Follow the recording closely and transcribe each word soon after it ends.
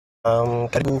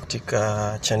Karibu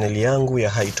katika chaneli yangu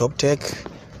ya TOPTECH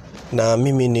na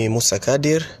mimi ni Musa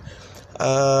Kadir.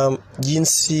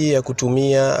 Jinsi ya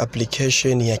kutumia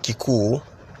application ya Kikuu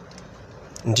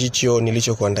ndicho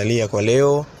nilichokuandalia kwa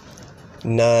leo,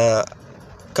 na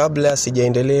kabla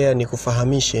sijaendelea ni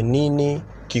kufahamishe nini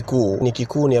Kikuu.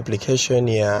 Kikuu ni application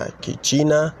ya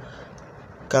Kichina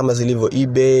kama zilivyo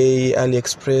eBay,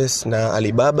 AliExpress na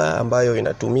Alibaba, ambayo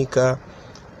inatumika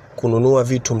kununua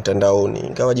vitu mtandaoni.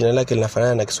 Ingawa jina lake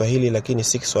linafanana na Kiswahili, lakini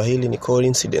si Kiswahili, ni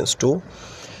coincidence tu.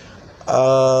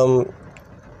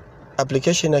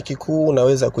 Application ya Kikuu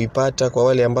unaweza kuipata kwa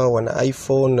wale ambao wana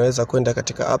iPhone, unaweza kwenda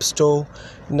katika App Store,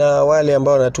 na wale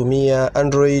ambao wanatumia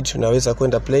Android unaweza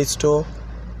kwenda Play Store.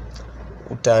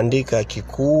 Utaandika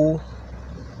Kikuu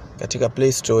katika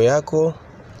Play Store yako,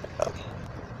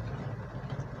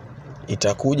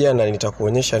 itakuja na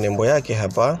nitakuonyesha nembo yake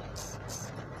hapa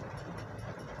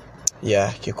ya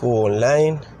Kikuu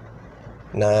online,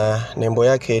 na nembo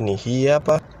yake ni hii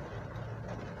hapa.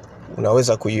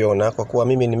 Unaweza kuiona kwa kuwa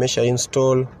mimi nimesha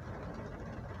install,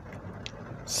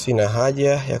 sina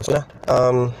haja ya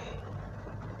kusoma.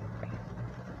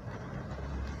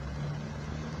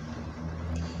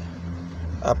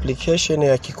 Application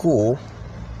ya Kikuu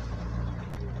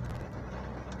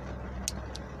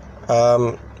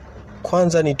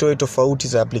kwanza nitoe tofauti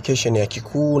za application ya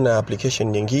Kikuu na application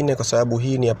nyingine, kwa sababu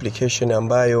hii ni application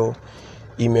ambayo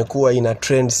imekuwa ina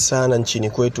trend sana nchini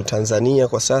kwetu Tanzania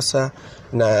kwa sasa,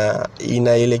 na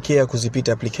inaelekea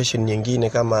kuzipita application nyingine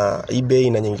kama eBay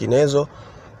na nyinginezo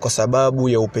kwa sababu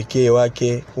ya upekee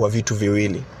wake wa vitu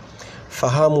viwili.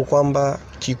 Fahamu kwamba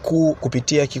Kikuu,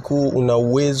 kupitia Kikuu una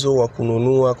uwezo wa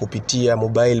kununua kupitia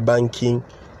mobile banking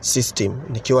system,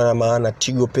 nikiwa na maana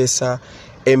Tigo Pesa,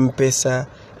 M-Pesa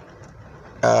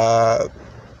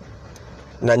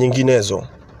na nyinginezo.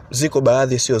 Ziko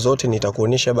baadhi, sio zote,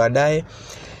 nitakuonyesha baadaye.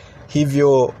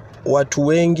 Hivyo watu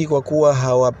wengi kwa kuwa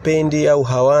hawapendi au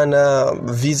hawana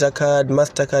Visa card,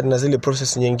 Mastercard na zile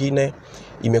process nyingine,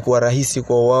 imekuwa rahisi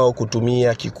kwa wao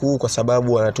kutumia Kikuu kwa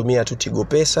sababu wanatumia tu Tigo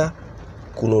Pesa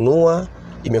kununua,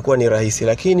 imekuwa ni rahisi.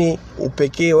 Lakini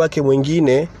upekee wake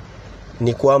mwingine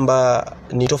ni kwamba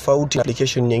ni tofauti na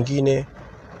application nyingine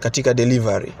katika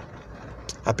delivery.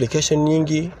 Application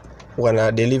nyingi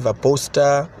wana deliver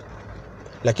posta,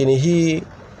 lakini hii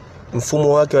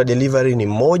mfumo wake wa delivery ni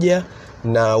mmoja,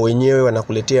 na wenyewe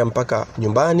wanakuletea mpaka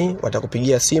nyumbani.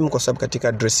 Watakupigia simu kwa sababu katika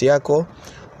address yako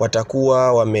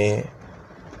utakuwa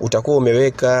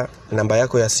umeweka namba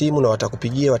yako ya simu, na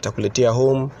watakupigia, watakuletea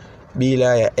home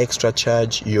bila ya extra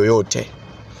charge yoyote.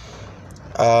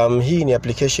 Hii ni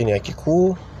application ya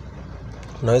Kikuu.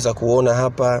 Unaweza kuona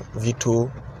hapa vitu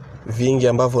vingi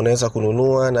ambavyo unaweza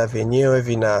kununua, na vyenyewe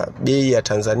vina bei ya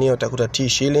Tanzania, utakuta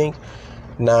T-shilling,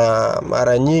 na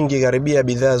mara nyingi karibia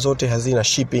bidhaa zote hazina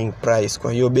shipping price.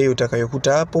 Kwa hiyo bei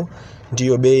utakayokuta hapo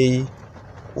ndiyo bei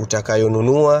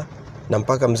utakayonunua, na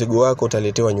mpaka mzigo wako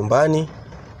utaletewa nyumbani.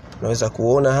 Unaweza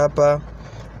kuona hapa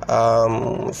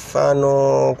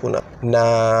mfano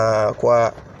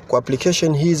kwa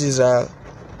application hizi za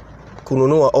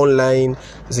kununua online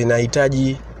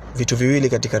zinahitaji vitu viwili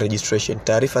katika registration: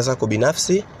 taarifa zako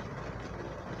binafsi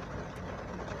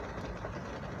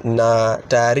na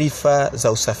taarifa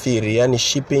za usafiri, yani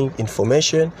shipping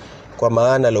information, kwa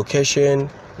maana location,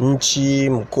 nchi,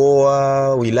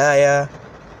 mkoa, wilaya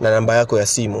na namba yako ya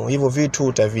simu. Hivyo vitu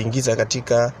utaviingiza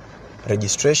katika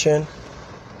registration.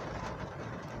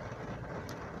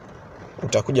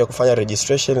 Utakuja kufanya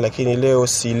registration, lakini leo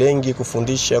silengi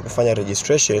kufundisha kufanya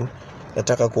registration,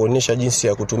 nataka kuonyesha jinsi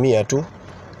ya kutumia tu,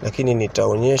 lakini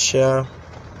nitaonyesha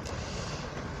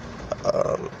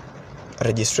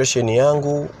registration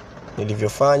yangu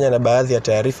nilivyofanya na baadhi ya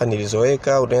taarifa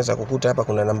nilizoweka. Unaweza kukuta hapa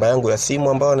kuna namba yangu ya simu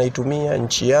ambayo naitumia,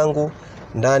 nchi yangu,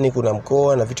 ndani kuna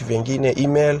mkoa na vitu vingine,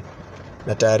 email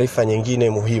na taarifa nyingine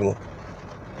muhimu.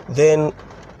 Then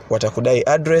watakudai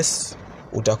address.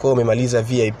 Utakuwa umemaliza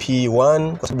VIP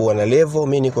 1 kwa sababu wana level.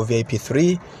 Mimi niko VIP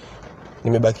 3,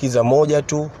 nimebakiza moja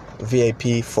tu, VIP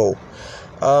 4.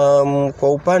 Kwa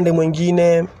upande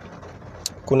mwingine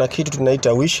kuna kitu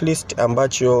tunaita wishlist,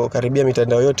 ambacho karibia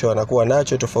mitandao yote wanakuwa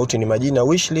nacho. Tofauti ni majina.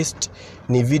 Wishlist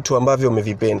ni vitu ambavyo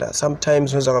umevipenda. Sometimes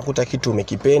unaweza kukuta kitu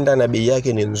umekipenda na bei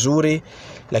yake ni nzuri,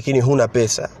 lakini huna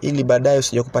pesa. Ili baadaye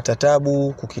usije kupata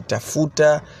tabu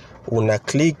kukitafuta, una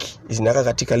click, zinaka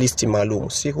katika listi maalum.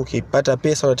 Siku ukipata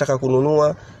pesa unataka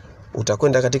kununua,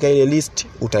 utakwenda katika ile list,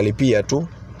 utalipia tu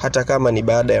hata kama ni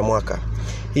baada ya mwaka.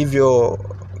 Hivyo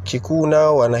Kikuu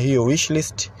nao wana hiyo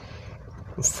wishlist.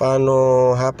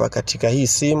 Mfano hapa katika hii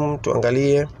simu,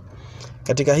 tuangalie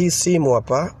katika hii simu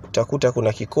hapa, utakuta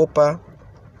kuna kikopa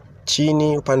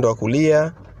chini upande wa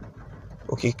kulia,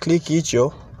 Ukiklik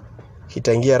hicho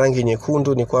kitaingia rangi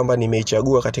nyekundu, ni kwamba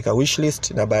nimeichagua katika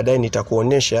wishlist, na baadaye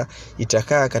nitakuonesha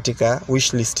itakaa katika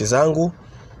wishlist zangu.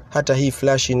 Hata hii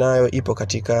flash nayo ipo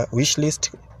katika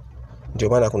wishlist, ndio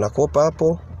maana kuna kopa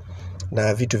hapo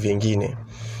na vitu vingine.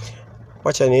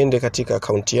 Wacha niende katika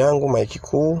akaunti yangu my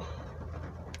Kikuu,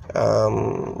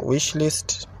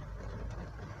 wishlist.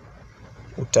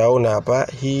 Utaona hapa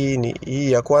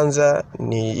hii ya kwanza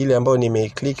ni ile ambayo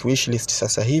nimeclick wishlist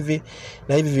sasa hivi,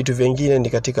 na hivi vitu vingine ni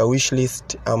katika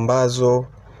wishlist ambazo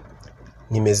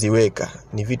nimeziweka,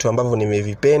 ni vitu ambavyo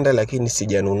nimevipenda lakini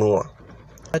sijanunua.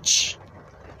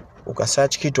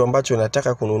 Ukasearch kitu ambacho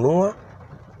unataka kununua,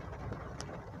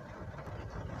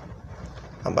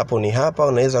 ambapo ni hapa.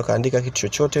 Unaweza ukaandika kitu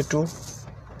chochote tu,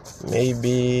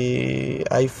 maybe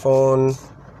iPhone,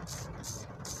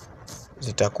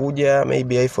 zitakuja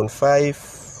maybe iPhone 5,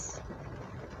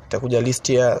 itakuja list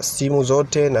ya simu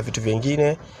zote na vitu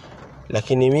vingine,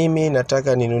 lakini mimi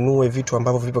nataka ninunue vitu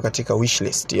ambavyo vipo katika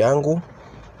wishlist yangu.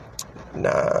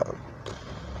 Na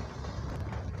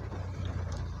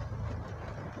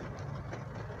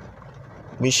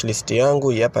wishlist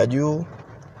yangu hapa juu,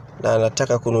 na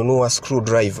nataka kununua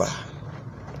screwdriver.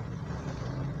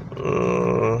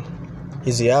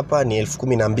 Hizi hapa ni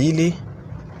 12,000.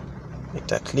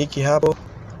 Nitakliki hapo,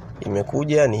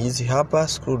 imekuja ni hizi hapa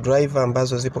screwdriver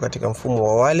ambazo zipo katika mfumo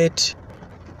wa wallet.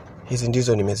 Hizi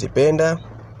ndizo nimezipenda.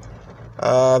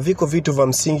 Viko vitu vya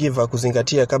msingi vya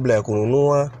kuzingatia kabla ya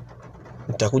kununua,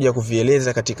 nitakuja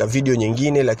kuvieleza katika video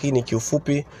nyingine, lakini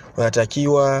kiufupi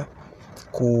unatakiwa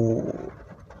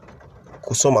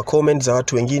kusoma comments za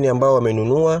watu wengine ambao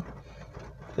wamenunua.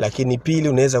 Lakini pili,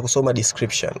 unaweza kusoma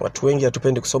description. Watu wengi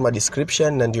hatupendi kusoma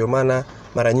description, na ndio maana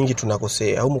mara nyingi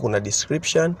tunakosea. Humu kuna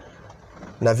description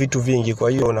na vitu vingi,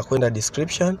 kwa hiyo unakwenda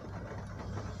description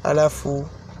alafu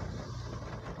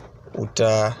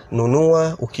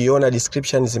utanunua ukiona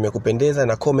description zimekupendeza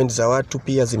na comments za watu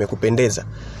pia zimekupendeza.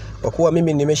 Kwa kuwa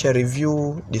mimi nimesha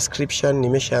review description,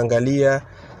 nimeshaangalia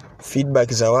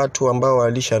feedback za watu ambao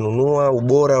walishanunua,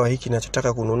 ubora wa hiki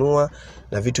ninachotaka kununua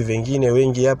na vitu vingine,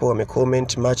 wengi hapo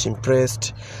wamecomment much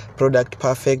impressed, product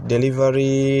perfect,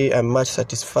 delivery, I'm much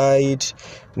satisfied.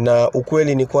 Na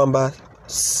ukweli ni kwamba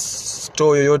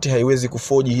store yoyote haiwezi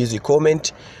kuforge hizi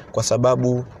comment, kwa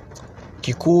sababu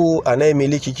Kikuu,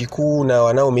 anayemiliki Kikuu na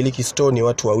wanaomiliki store ni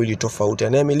watu wawili tofauti.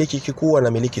 Anayemiliki Kikuu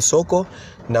anamiliki soko,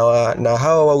 na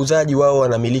hawa wauzaji wao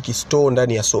wanamiliki store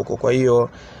ndani ya soko. Kwa hiyo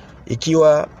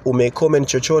ikiwa umecomment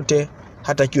chochote,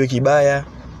 hata kiwe kibaya,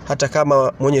 hata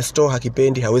kama mwenye store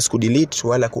hakipendi, hawezi kudelete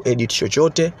wala kuedit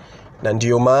chochote, na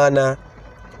ndiyo maana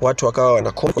watu wakawa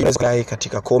wanacomment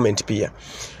katika comment pia.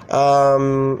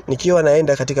 Nikiwa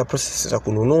naenda katika process za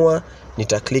kununua,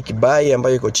 nita click buy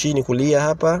ambayo iko chini kulia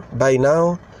hapa, buy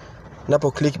now.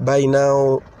 Napo click buy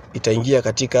now, itaingia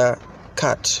katika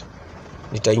cart.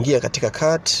 Nitaingia katika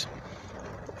cart.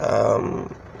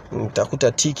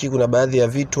 Nitakuta tiki, kuna baadhi ya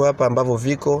vitu hapa ambavyo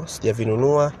viko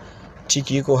sijavinunua,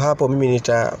 tiki iko hapo. Mimi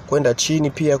nitakwenda chini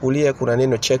pia kulia, kuna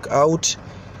neno check out.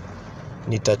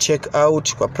 Nita check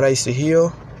out kwa price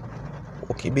hiyo.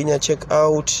 Ukibinya check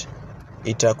out,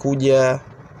 itakuja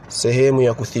sehemu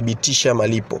ya kuthibitisha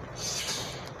malipo.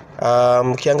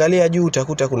 Ukiangalia juu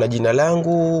utakuta kuna jina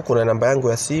langu, kuna namba yangu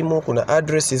ya simu, kuna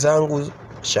address zangu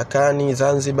Shakani,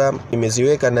 Zanzibar,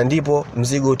 nimeziweka, na ndipo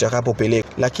mzigo utakapopeleka.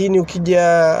 Lakini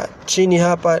ukija chini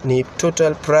hapa ni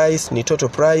total price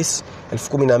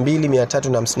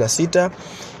 12,356.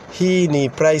 Hii ni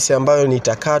price ambayo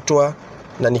nitakatwa,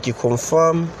 na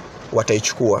nikiconfirm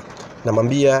wataichukua.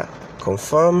 Namwambia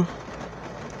confirm.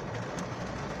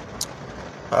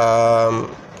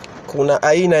 Kuna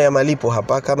aina ya malipo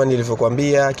hapa kama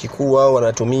nilivyokuambia. Kikuu wao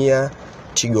wanatumia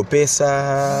Tigo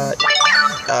Pesa,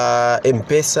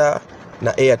 M-Pesa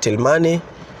na Airtel Money,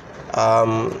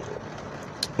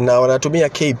 na wanatumia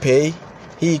KPay.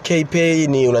 Hii KPay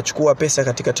ni unachukua pesa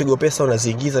katika Tigo Pesa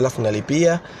unaziingiza alafu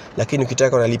unalipia, lakini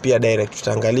ukitaka unalipia direct.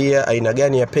 Tutaangalia aina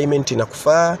gani ya payment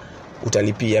inakufaa,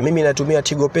 utalipia. Mimi natumia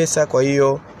Tigo Pesa, kwa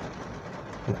hiyo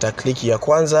nitakliki ya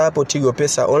kwanza hapo Tigo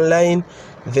Pesa online,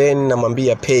 then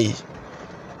namwambia pay.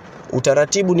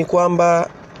 Utaratibu ni kwamba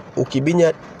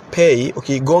ukibinya pay,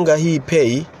 ukigonga hii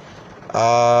pay,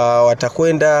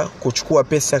 watakwenda kuchukua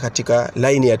pesa katika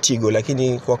line ya Tigo,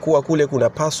 lakini kwa kuwa kule kuna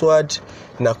password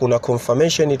na kuna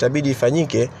confirmation itabidi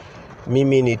ifanyike,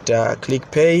 mimi nita click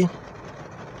pay.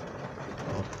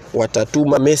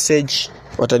 Watatuma message,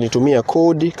 watanitumia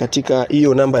code katika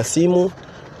hiyo namba ya simu,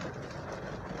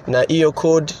 na hiyo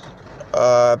code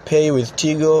pay with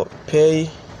Tigo pay,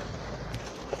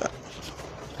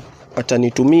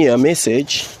 watanitumia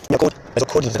message.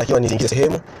 Code zinatakiwa niziingize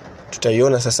sehemu,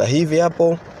 tutaiona sasa hivi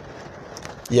hapo.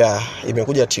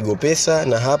 imekuja Tigo Pesa,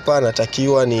 na hapa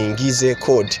natakiwa niingize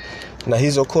code, na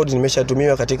hizo code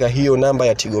nimeshatumiwa katika hiyo namba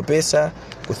ya Tigo Pesa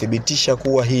kuthibitisha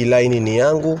kuwa hii line ni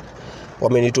yangu.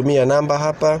 Wamenitumia namba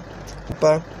hapa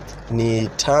ni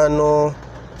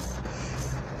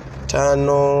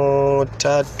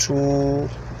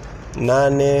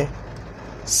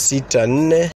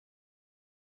 53864,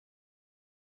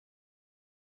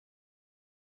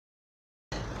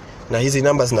 na hizi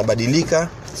namba zinabadilika.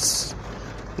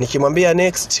 Nikimwambia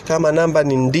next, kama namba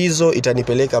ni ndizo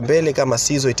itanipeleka mbele, kama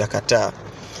sizo itakataa.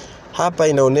 Hapa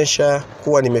inaonesha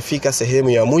kuwa nimefika sehemu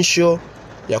ya mwisho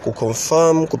ya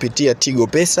kuconfirm kupitia Tigo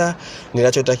Pesa.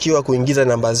 Ninachotakiwa kuingiza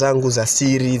namba zangu za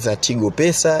siri za Tigo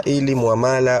Pesa ili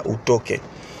muamala utoke.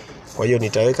 Kwa hiyo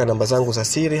nitaweka namba zangu za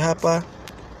siri hapa,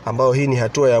 ambao hii ni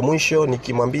hatua ya mwisho.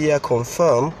 Nikimwambia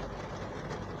confirm,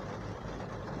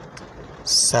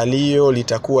 salio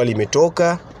litakuwa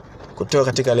limetoka kutoka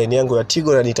katika line yangu ya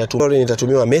Tigo, na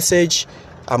nitatumiwa message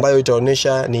ambayo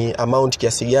itaonesha ni amount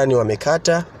kiasi gani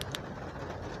wamekata.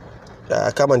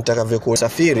 Kama nitakavyokuwa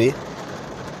safiri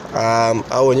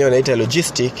au wenyewe wanaita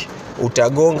logistic,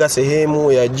 utagonga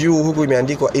sehemu ya juu huku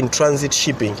imeandikwa in transit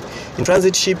shipping. In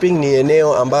transit shipping ni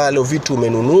eneo ambalo vitu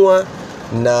umenunua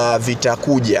na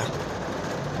vitakuja.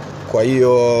 Kwa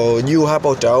hiyo juu hapa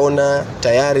utaona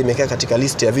tayari imekaa katika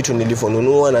list ya vitu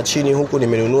nilivyonunua, na chini huku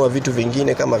nimenunua vitu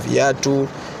vingine kama viatu,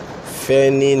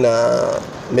 feni na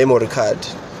memory card.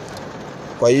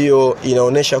 Kwa hiyo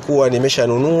inaonesha kuwa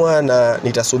nimeshanunua na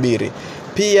nitasubiri.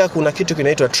 Pia kuna kitu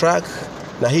kinaitwa track,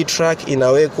 na hii track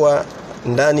inawekwa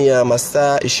ndani ya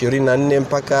masaa 24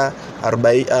 mpaka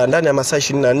 40, ndani ya masaa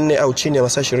 24 au chini ya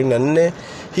masaa 24.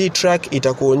 Hii track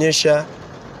itakuonyesha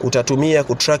utatumia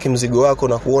kutrack mzigo wako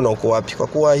na kuona uko wapi. Kwa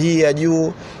kuwa hii ya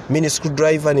juu mini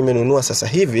screwdriver nimenunua sasa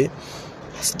hivi,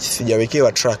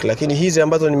 sijawekewa track, lakini hizi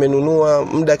ambazo nimenunua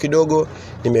muda kidogo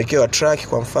nimewekewa track.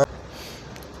 Kwa mfano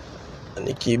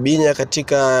nikibinya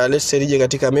katika let's say nije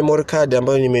katika memory card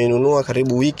ambayo nimenunua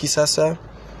karibu wiki sasa,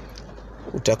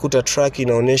 utakuta track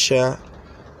inaonesha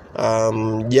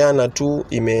jana tu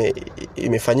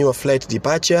imefanywa flight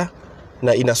departure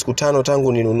na ina siku 5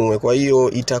 tangu ninunue. Kwa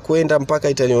hiyo itakwenda mpaka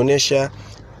itanionyesha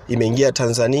imeingia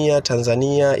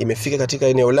Tanzania, imefika katika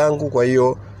eneo langu. Kwa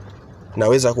hiyo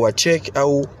naweza kuwa check,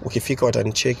 au ukifika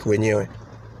watanicheck wenyewe.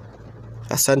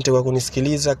 Asante kwa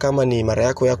kunisikiliza. Kama ni mara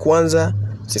yako ya kwanza,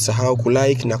 usisahau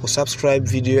kulike na kusubscribe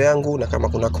video yangu, na kama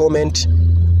kuna comment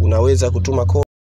unaweza kutuma comment.